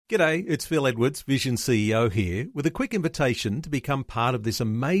G'day, it's Phil Edwards, Vision CEO here, with a quick invitation to become part of this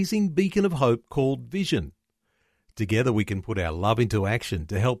amazing beacon of hope called Vision. Together we can put our love into action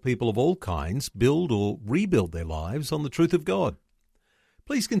to help people of all kinds build or rebuild their lives on the truth of God.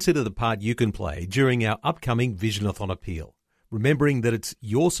 Please consider the part you can play during our upcoming Visionathon appeal, remembering that it's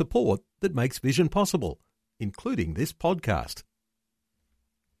your support that makes Vision possible, including this podcast.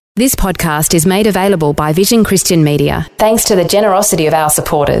 This podcast is made available by Vision Christian Media, thanks to the generosity of our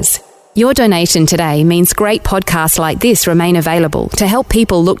supporters. Your donation today means great podcasts like this remain available to help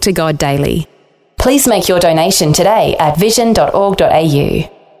people look to God daily. Please make your donation today at vision.org.au.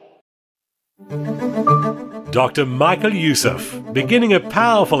 Dr. Michael Youssef, beginning a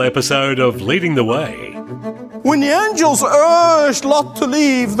powerful episode of Leading the Way. When the angels urged Lot to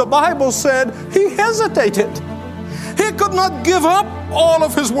leave, the Bible said he hesitated. He could not give up all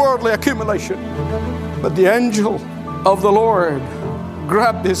of his worldly accumulation. But the angel of the Lord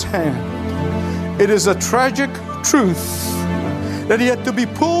grabbed his hand. It is a tragic truth that he had to be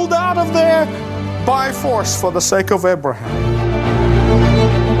pulled out of there by force for the sake of Abraham.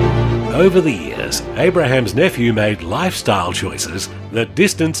 Over the years, Abraham's nephew made lifestyle choices that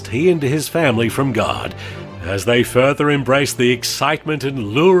distanced he and his family from God as they further embraced the excitement and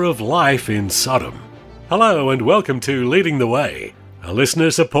lure of life in Sodom. Hello and welcome to Leading the Way, a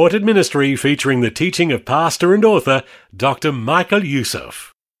listener-supported ministry featuring the teaching of pastor and author Dr. Michael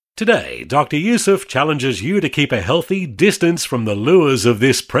Youssef. Today, Dr. Youssef challenges you to keep a healthy distance from the lures of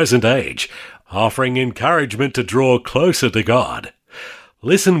this present age, offering encouragement to draw closer to God.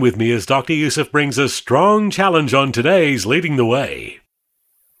 Listen with me as Dr. Youssef brings a strong challenge on today's Leading the Way.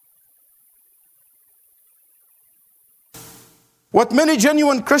 What many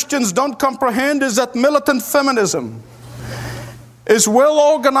genuine Christians don't comprehend is that militant feminism is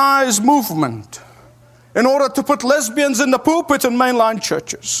well-organized movement in order to put lesbians in the pulpit in mainline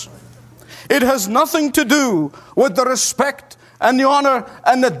churches. It has nothing to do with the respect and the honor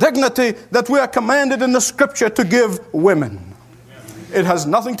and the dignity that we are commanded in the Scripture to give women. It has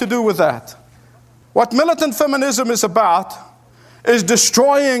nothing to do with that. What militant feminism is about is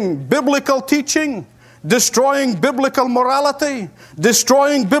destroying biblical teaching, destroying biblical morality,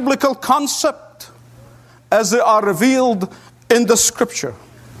 destroying biblical concept as they are revealed in the Scripture.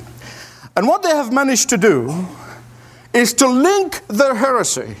 And what they have managed to do is to link their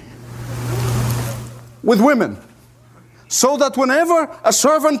heresy with women, so that whenever a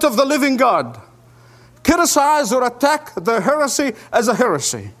servant of the living God criticize or attack their heresy as a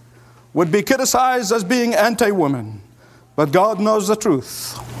heresy, would be criticized as being anti-woman. But God knows the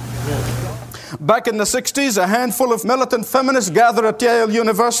truth. Back in the 60s, a handful of militant feminists gathered at Yale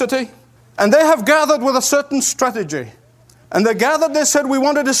University, and they have gathered with a certain strategy. And they said, we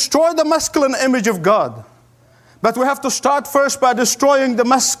want to destroy the masculine image of God. But we have to start first by destroying the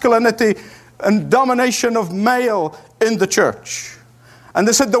masculinity and domination of male in the church. And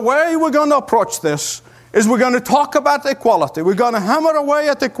they said, the way we're going to approach this is we're going to talk about equality. We're going to hammer away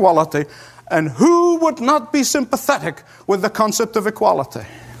at equality. And who would not be sympathetic with the concept of equality?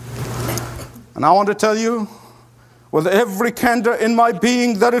 And I want to tell you, with every candor in my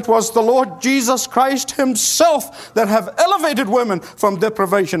being, that it was the Lord Jesus Christ Himself that have elevated women from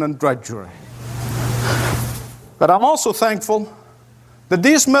deprivation and drudgery. But I'm also thankful that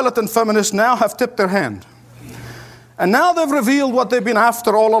these militant feminists now have tipped their hand. And now they've revealed what they've been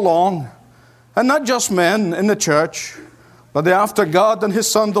after all along. And not just men in the church, but they're after God and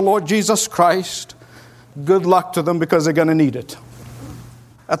His Son, the Lord Jesus Christ. Good luck to them, because they're going to need it.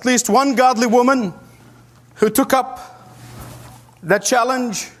 At least one godly woman who took up that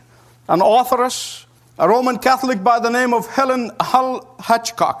challenge, an authoress, a Roman Catholic by the name of Helen Hull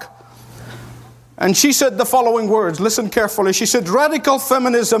Hitchcock. And she said the following words, listen carefully. She said, radical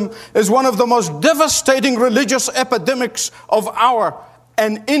feminism is one of the most devastating religious epidemics of our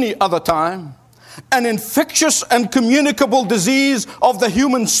and any other time. An infectious and communicable disease of the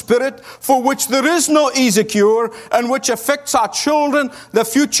human spirit for which there is no easy cure, and which affects our children, the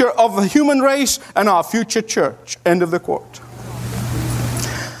future of the human race, and our future church. End of the quote.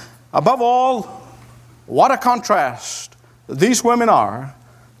 Above all, what a contrast these women are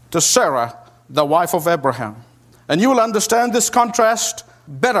to Sarah, the wife of Abraham. And you will understand this contrast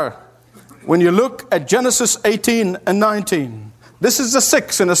better when you look at Genesis 18 and 19. This is the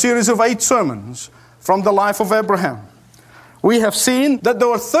 6th in a series of 8 sermons from the life of Abraham. We have seen that there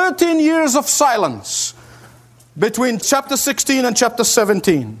were 13 years of silence between chapter 16 and chapter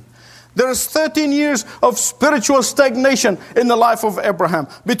 17. There is 13 years of spiritual stagnation in the life of Abraham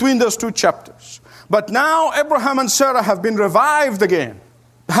between those 2 chapters. But now Abraham and Sarah have been revived again,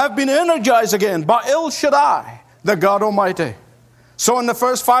 have been energized again by El Shaddai, the God Almighty. So in the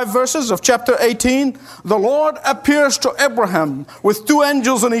first 5 verses of chapter 18, the Lord appears to Abraham with 2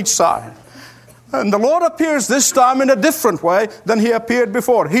 angels on each side. And the Lord appears this time in a different way than he appeared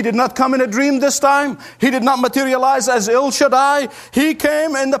before. He did not come in a dream this time. He did not materialize as El Shaddai. He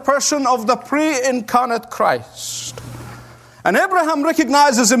came in the person of the pre-incarnate Christ. And Abraham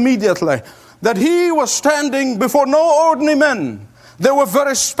recognizes immediately that he was standing before no ordinary men. They were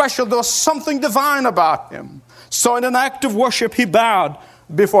very special. There was something divine about him. So in an act of worship, he bowed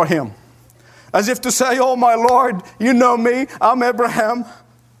before him, as if to say, "Oh, my Lord, you know me. I'm Abraham.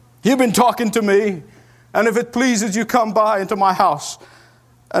 You've been talking to me. And if it pleases you, come by into my house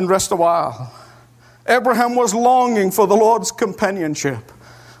and rest a while." Abraham was longing for the Lord's companionship.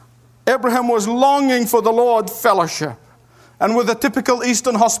 Abraham was longing for the Lord's fellowship. And with a typical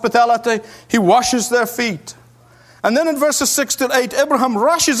Eastern hospitality, he washes their feet. And then in verses 6 to 8, Abraham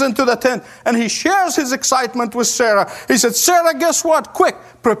rushes into the tent and he shares his excitement with Sarah. He said, "Sarah, guess what? Quick,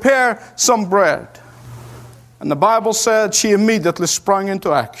 prepare some bread." And the Bible said she immediately sprung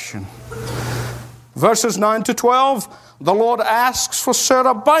into action. Verses 9 to 12, the Lord asks for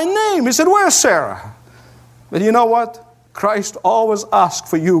Sarah by name. He said, "Where's Sarah?" But you know what? Christ always asks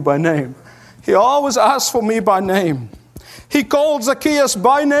for you by name. He always asks for me by name. He called Zacchaeus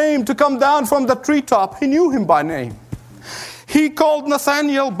by name to come down from the treetop. He knew him by name. He called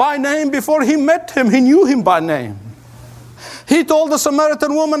Nathanael by name before he met him. He knew him by name. He told the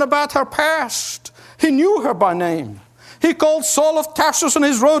Samaritan woman about her past. He knew her by name. He called Saul of Tarsus on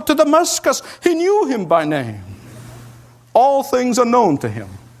his road to Damascus. He knew him by name. All things are known to him.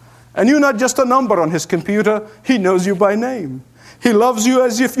 And you're not just a number on his computer. He knows you by name. He loves you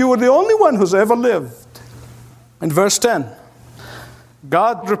as if you were the only one who's ever lived. In verse 10,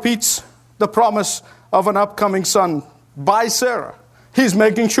 God repeats the promise of an upcoming son by Sarah. He's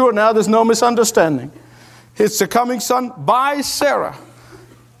making sure now there's no misunderstanding. It's the coming son by Sarah.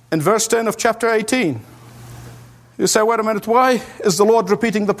 In verse 10 of chapter 18, you say, wait a minute, why is the Lord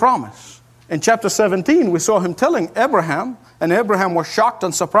repeating the promise? In chapter 17, we saw him telling Abraham, and Abraham was shocked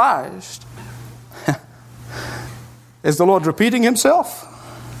and surprised. Is the Lord repeating himself?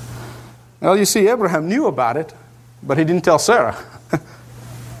 Well, you see, Abraham knew about it, but he didn't tell Sarah.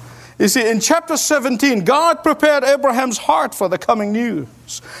 You see, in chapter 17, God prepared Abraham's heart for the coming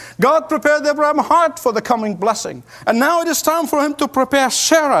news. God prepared Abraham's heart for the coming blessing. And now it is time for him to prepare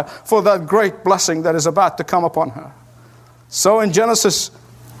Sarah for that great blessing that is about to come upon her. So in Genesis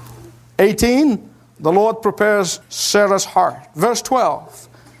 18, the Lord prepares Sarah's heart. Verse 12,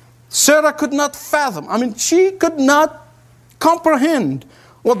 Sarah could not fathom. She could not comprehend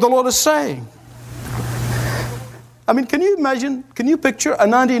what the Lord is saying. Can you imagine, can you picture a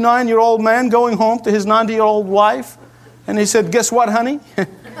 99-year-old man going home to his 90-year-old wife, and he said, guess what, honey?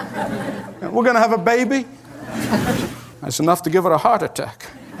 We're going to have a baby. That's enough to give her a heart attack.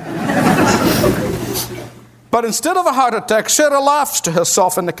 But instead of a heart attack, Sarah laughs to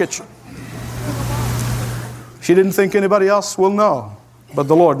herself in the kitchen. She didn't think anybody else will know, but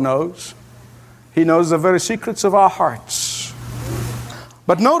the Lord knows. He knows the very secrets of our hearts.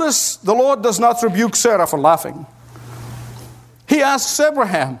 But notice, the Lord does not rebuke Sarah for laughing. He asks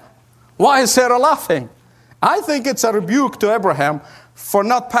Abraham, why is Sarah laughing? I think it's a rebuke to Abraham for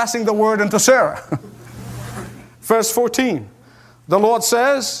not passing the word into Sarah. Verse 14, the Lord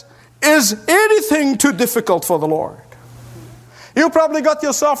says, is anything too difficult for the Lord? You probably got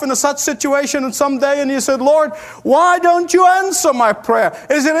yourself in such situation and someday and you said, Lord, why don't you answer my prayer?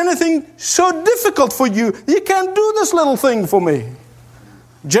 Is there anything so difficult for you? You can't do this little thing for me.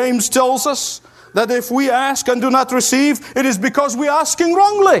 James tells us that if we ask and do not receive, it is because we're asking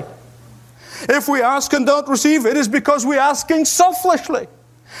wrongly. If we ask and don't receive, it is because we're asking selfishly.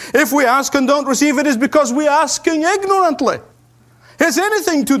 If we ask and don't receive, it is because we're asking ignorantly. Is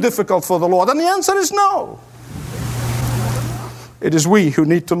anything too difficult for the Lord? And the answer is no. It is we who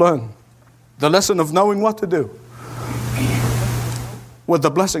need to learn the lesson of knowing what to do with the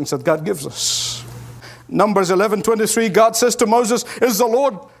blessings that God gives us. Numbers 11:23, God says to Moses, is the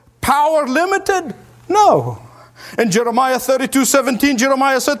Lord power limited? No. In Jeremiah 32:17,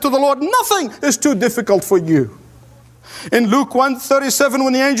 Jeremiah said to the Lord, nothing is too difficult for you. In Luke 1:37,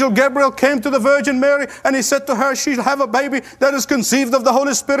 when the angel Gabriel came to the Virgin Mary and he said to her, she'll have a baby that is conceived of the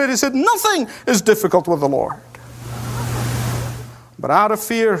Holy Spirit, he said, nothing is difficult with the Lord. But out of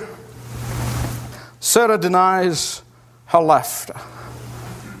fear, Sarah denies her laughter.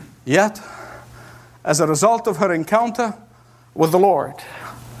 Yet, as a result of her encounter with the Lord,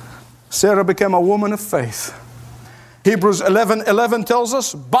 Sarah became a woman of faith. Hebrews 11:11 tells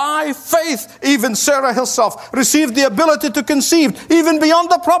us, by faith, even Sarah herself received the ability to conceive, even beyond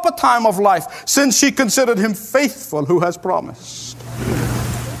the proper time of life, since she considered him faithful who has promised.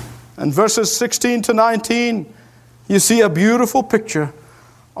 And verses 16 to 19, you see a beautiful picture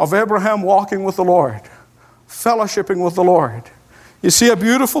of Abraham walking with the Lord, fellowshipping with the Lord. You see a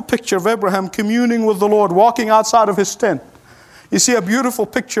beautiful picture of Abraham communing with the Lord, walking outside of his tent. You see a beautiful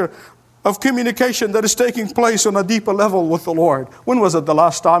picture of communication that is taking place on a deeper level with the Lord. When was it the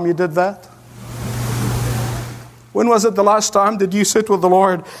last time you did that? When was it the last time did you sit with the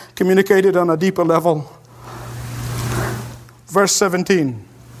Lord, communicated on a deeper level? Verse 17.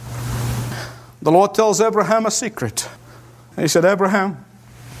 The Lord tells Abraham a secret. And he said, Abraham,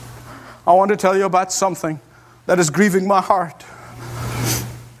 I want to tell you about something that is grieving my heart.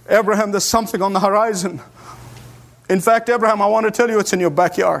 Abraham, there's something on the horizon. In fact, Abraham, I want to tell you it's in your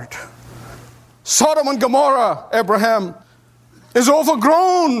backyard. Sodom and Gomorrah, Abraham, is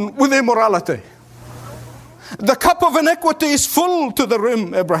overgrown with immorality. The cup of iniquity is full to the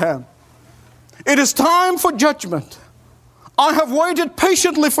rim, Abraham. It is time for judgment. I have waited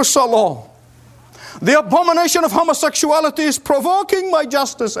patiently for so long. The abomination of homosexuality is provoking my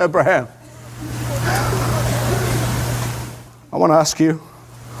justice, Abraham. I want to ask you,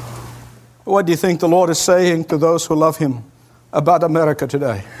 what do you think the Lord is saying to those who love Him about America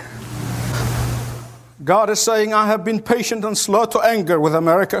today? God is saying, I have been patient and slow to anger with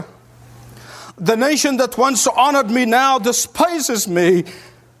America. The nation that once honored me now despises me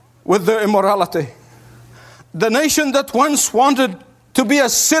with their immorality. The nation that once wanted to be a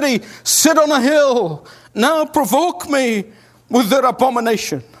city, sit on a hill, now provoke me with their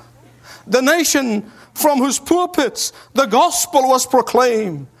abomination. The nation from whose pulpits the gospel was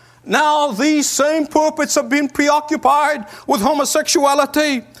proclaimed, now these same pulpits have been preoccupied with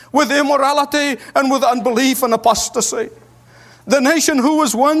homosexuality, with immorality, and with unbelief and apostasy. The nation who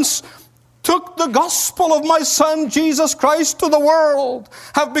was once took the gospel of my Son Jesus Christ to the world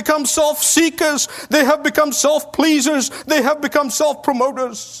have become self-seekers, they have become self-pleasers, they have become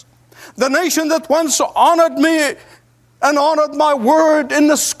self-promoters. The nation that once honored me and honored my word in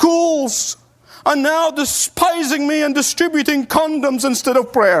the schools are now despising me and distributing condoms instead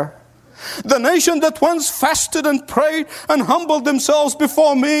of prayer. The nation that once fasted and prayed and humbled themselves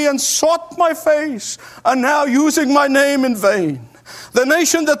before me and sought my face are now using my name in vain. The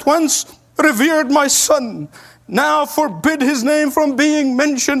nation that once revered my Son now forbid His name from being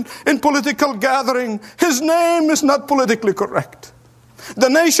mentioned in political gathering. His name is not politically correct. The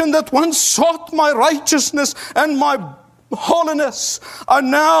nation that once sought my righteousness and my holiness are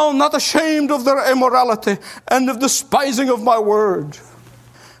now not ashamed of their immorality and of despising of my word.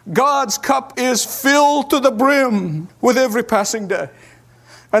 God's cup is filled to the brim with every passing day.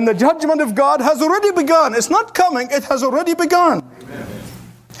 And the judgment of God has already begun. It's not coming, it has already begun. Amen.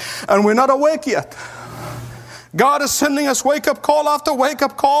 And we're not awake yet. God is sending us wake-up call after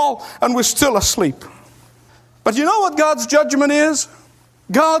wake-up call, and we're still asleep. But you know what God's judgment is?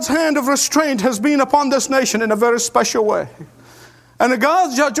 God's hand of restraint has been upon this nation in a very special way. And in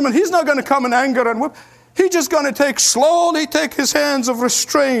God's judgment, He's not going to come in anger and whip. He's just going to slowly take His hands of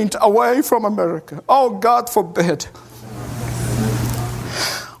restraint away from America. Oh, God forbid.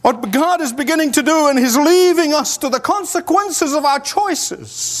 What God is beginning to do, and He's leaving us to the consequences of our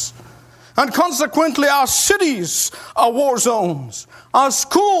choices. And consequently, our cities are war zones. Our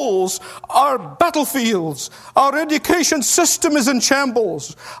schools are battlefields. Our education system is in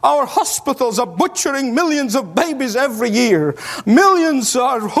shambles. Our hospitals are butchering millions of babies every year. Millions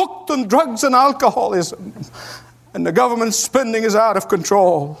are hooked on drugs and alcoholism. And the government spending is out of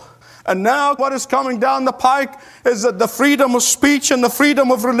control. And now what is coming down the pike is that the freedom of speech and the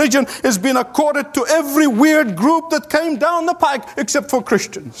freedom of religion is being accorded to every weird group that came down the pike except for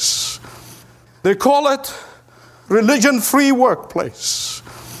Christians. They call it religion-free workplace.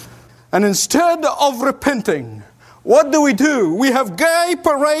 And instead of repenting, what do? We have gay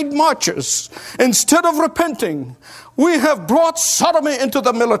parade marches. Instead of repenting, we have brought sodomy into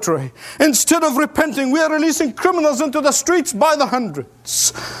the military. Instead of repenting, we are releasing criminals into the streets by the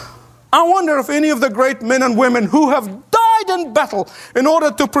hundreds. I wonder if any of the great men and women who have died in battle in order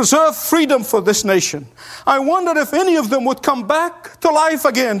to preserve freedom for this nation, I wonder if any of them would come back to life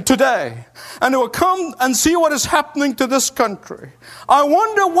again today and they would come and see what is happening to this country. I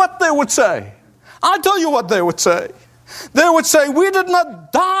wonder what they would say. I'll tell you what they would say. They would say, we did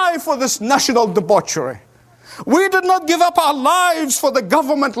not die for this national debauchery. We did not give up our lives for the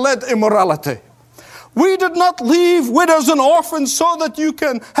government-led immorality. We did not leave widows and orphans so that you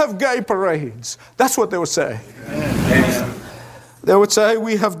can have gay parades. That's what they would say. Amen. They would say,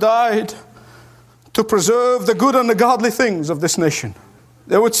 we have died to preserve the good and the godly things of this nation.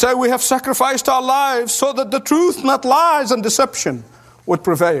 They would say, we have sacrificed our lives so that the truth, not lies and deception, would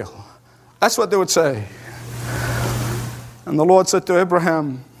prevail. That's what they would say. And the Lord said to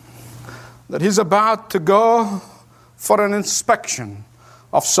Abraham that he's about to go for an inspection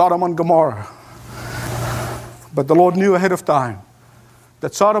of Sodom and Gomorrah. But the Lord knew ahead of time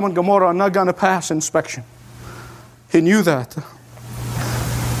that Sodom and Gomorrah are not going to pass inspection. He knew that.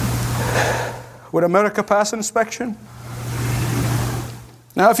 Would America pass inspection?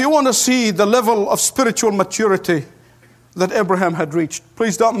 Now, if you want to see the level of spiritual maturity that Abraham had reached,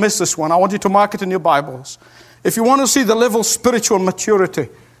 please don't miss this one. I want you to mark it in your Bibles. If you want to see the level of spiritual maturity,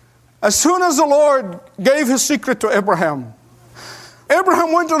 as soon as the Lord gave his secret to Abraham,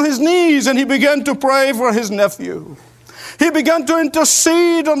 Abraham went on his knees and he began to pray for his nephew. He began to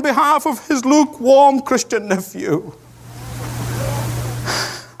intercede on behalf of his lukewarm Christian nephew.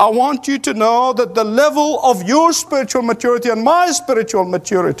 I want you to know that the level of your spiritual maturity and my spiritual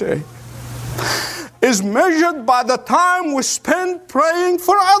maturity is measured by the time we spend praying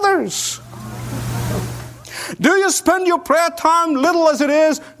for others. Do you spend your prayer time, little as it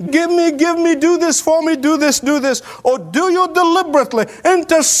is, give me, do this for me, do this, or do you deliberately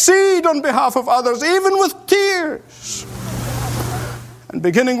intercede on behalf of others, even with tears? And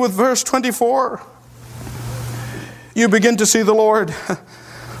beginning with verse 24, you begin to see the Lord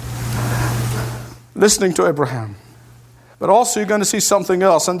listening to Abraham. But also you're going to see something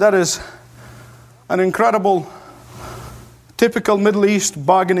else, and that is an incredible, typical Middle East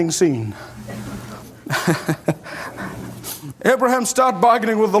bargaining scene. Abraham started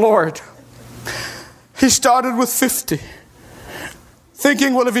bargaining with the Lord. He started with 50.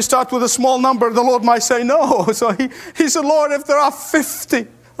 Thinking, well, if he starts with a small number, the Lord might say no. So he said, Lord, if there are 50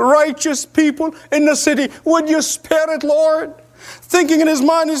 righteous people in the city, would you spare it, Lord? Thinking in his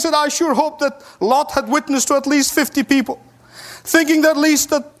mind, he said, I sure hope that Lot had witnessed to at least 50 people. Thinking that at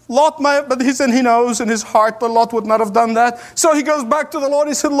least that Lot might, but he said he knows in his heart that Lot would not have done that. So he goes back to the Lord.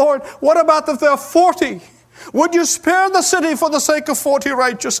 He said, Lord, what about if there are 40? Would you spare the city for the sake of 40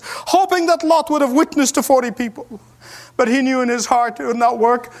 righteous? Hoping that Lot would have witnessed to 40 people. But he knew in his heart it would not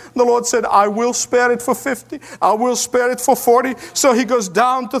work. The Lord said, I will spare it for 50. I will spare it for 40. So he goes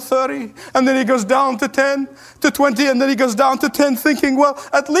down to 30. And then he goes down to 10, to 20. And then he goes down to 10 thinking, well,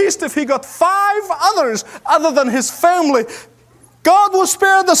 at least if he got 5 others other than his family, God will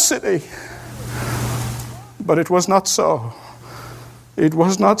spare the city. But it was not so. It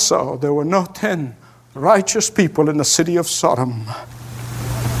was not so. There were no 10 righteous people in the city of Sodom.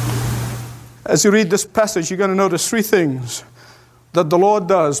 As you read this passage, you're going to notice 3 things that the Lord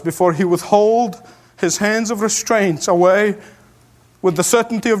does before he withholds his hands of restraints away with the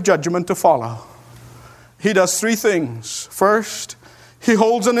certainty of judgment to follow. He does 3 things. First, he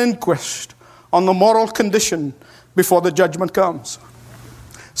holds an inquest on the moral condition before the judgment comes.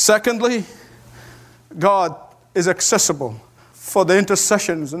 Secondly, God is accessible for the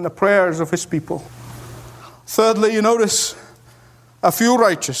intercessions and the prayers of his people. Thirdly, you notice a few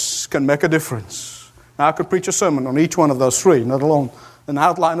righteous can make a difference. Now, I could preach a sermon on each one of those 3, not alone an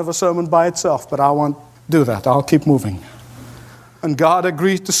outline of a sermon by itself, but I won't do that. I'll keep moving. And God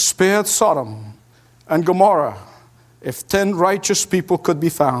agreed to spare Sodom and Gomorrah if 10 righteous people could be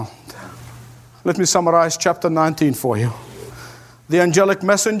found. Let me summarize chapter 19 for you. The angelic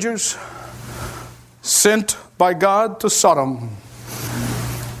messengers sent by God to Sodom,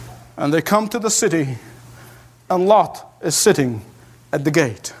 and they come to the city, and Lot is sitting at the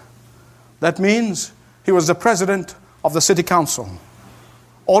gate. That means he was the president of the city council.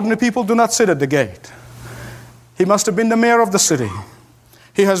 Ordinary people do not sit at the gate. He must have been the mayor of the city.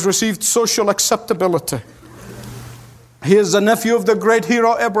 He has received social acceptability. He is the nephew of the great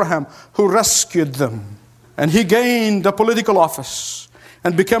hero Abraham, who rescued them. And he gained a political office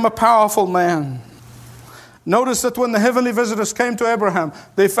and became a powerful man. Notice that when the heavenly visitors came to Abraham,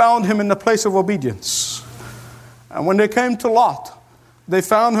 they found him in the place of obedience. And when they came to Lot, they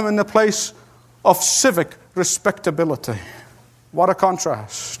found him in the place of civic respectability. What a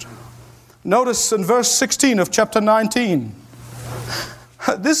contrast. Notice in verse 16 of chapter 19.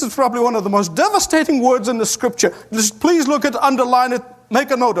 This is probably one of the most devastating words in the scripture. Just please look at, underline it,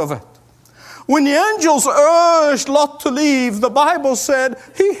 make a note of it. When the angels urged Lot to leave, the Bible said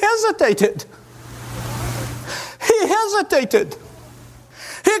he hesitated. He hesitated.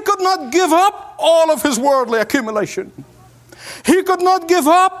 He could not give up all of his worldly accumulation. He could not give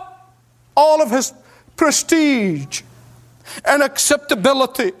up all of his prestige and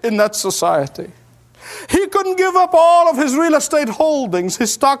acceptability in that society. He couldn't give up all of his real estate holdings,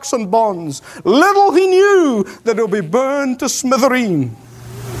 his stocks and bonds. Little he knew that it would be burned to smithereens.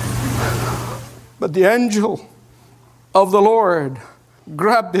 But the angel of the Lord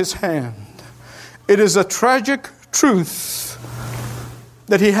grabbed his hand. It is a tragic truth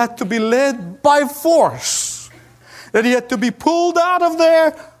that he had to be led by force that he had to be pulled out of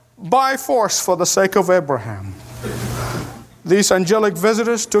there by force for the sake of Abraham. These angelic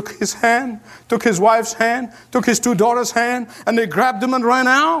visitors took his hand, took his wife's hand, took his 2 daughters' hand, and they grabbed him and ran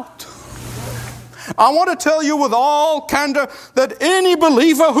out. I want to tell you with all candor that any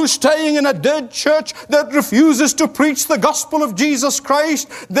believer who's staying in a dead church that refuses to preach the gospel of Jesus Christ,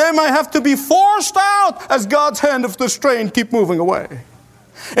 they may have to be forced out as God's hand of the strain keep moving away.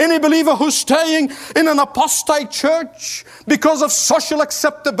 Any believer who's staying in an apostate church because of social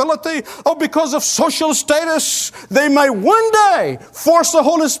acceptability or because of social status, they may one day force the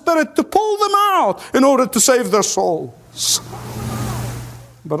Holy Spirit to pull them out in order to save their souls.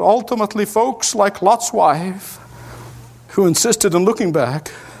 But ultimately, folks like Lot's wife, who insisted on looking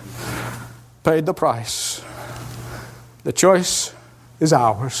back, paid the price. The choice is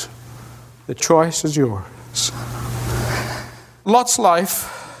ours. The choice is yours. Lot's life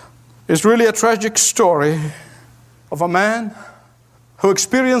is really a tragic story of a man who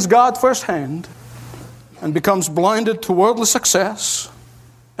experienced God firsthand and becomes blinded to worldly success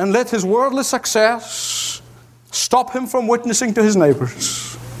and let his worldly success stop him from witnessing to his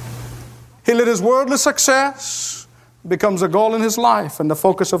neighbors. He let his worldly success becomes a goal in his life and the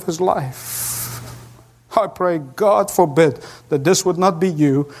focus of his life. I pray, God forbid, that this would not be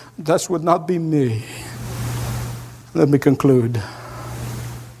you, this would not be me. Let me conclude.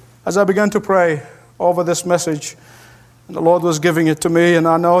 As I began to pray over this message, and the Lord was giving it to me, and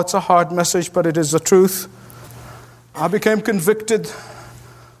I know it's a hard message, but it is the truth, I became convicted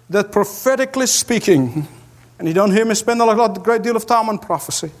that prophetically speaking, and you don't hear me spend a great deal of time on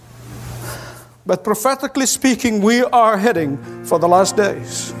prophecy, but prophetically speaking, we are heading for the last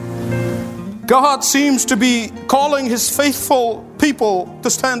days. God seems to be calling his faithful people to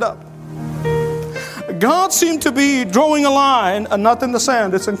stand up. God seemed to be drawing a line, and not in the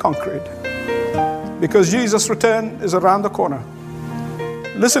sand, it's in concrete. Because Jesus' return is around the corner.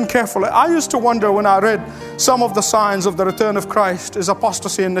 Listen carefully. I used to wonder when I read some of the signs of the return of Christ is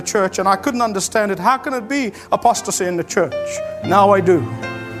apostasy in the church, and I couldn't understand it. How can it be apostasy in the church? Now I do.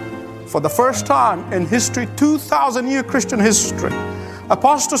 For the first time in history, 2,000-year Christian history,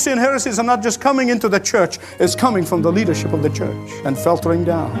 apostasy and heresies are not just coming into the church, it's coming from the leadership of the church and filtering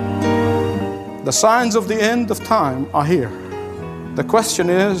down. The signs of the end of time are here. The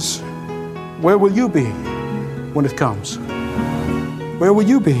question is, where will you be when it comes? Where will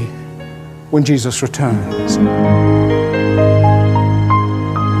you be when Jesus returns?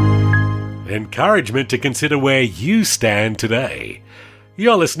 Encouragement to consider where you stand today.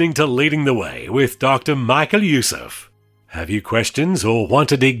 You're listening to Leading the Way with Dr. Michael Youssef. Have you questions or want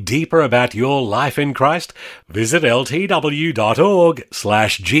to dig deeper about your life in Christ? Visit ltw.org/Jesus.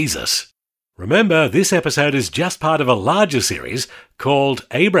 Remember, this episode is just part of a larger series called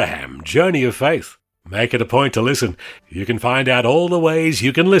Abraham, Journey of Faith. Make it a point to listen. You can find out all the ways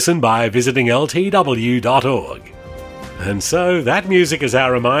you can listen by visiting ltw.org. And so, that music is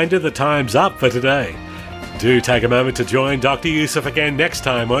our reminder that time's up for today. Do take a moment to join Dr. Youssef again next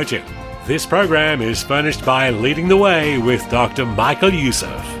time, won't you? This program is furnished by Leading the Way with Dr. Michael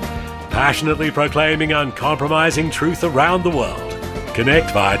Youssef, passionately proclaiming uncompromising truth around the world.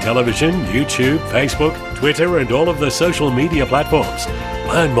 Connect via television, YouTube, Facebook, Twitter, and all of the social media platforms.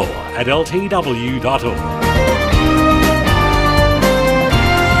 Learn more at ltw.org.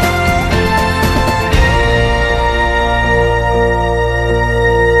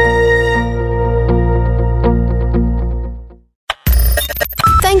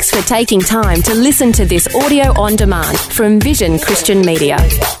 Thanks for taking time to listen to this audio on demand from Vision Christian Media.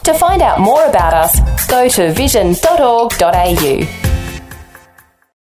 To find out more about us, go to vision.org.au.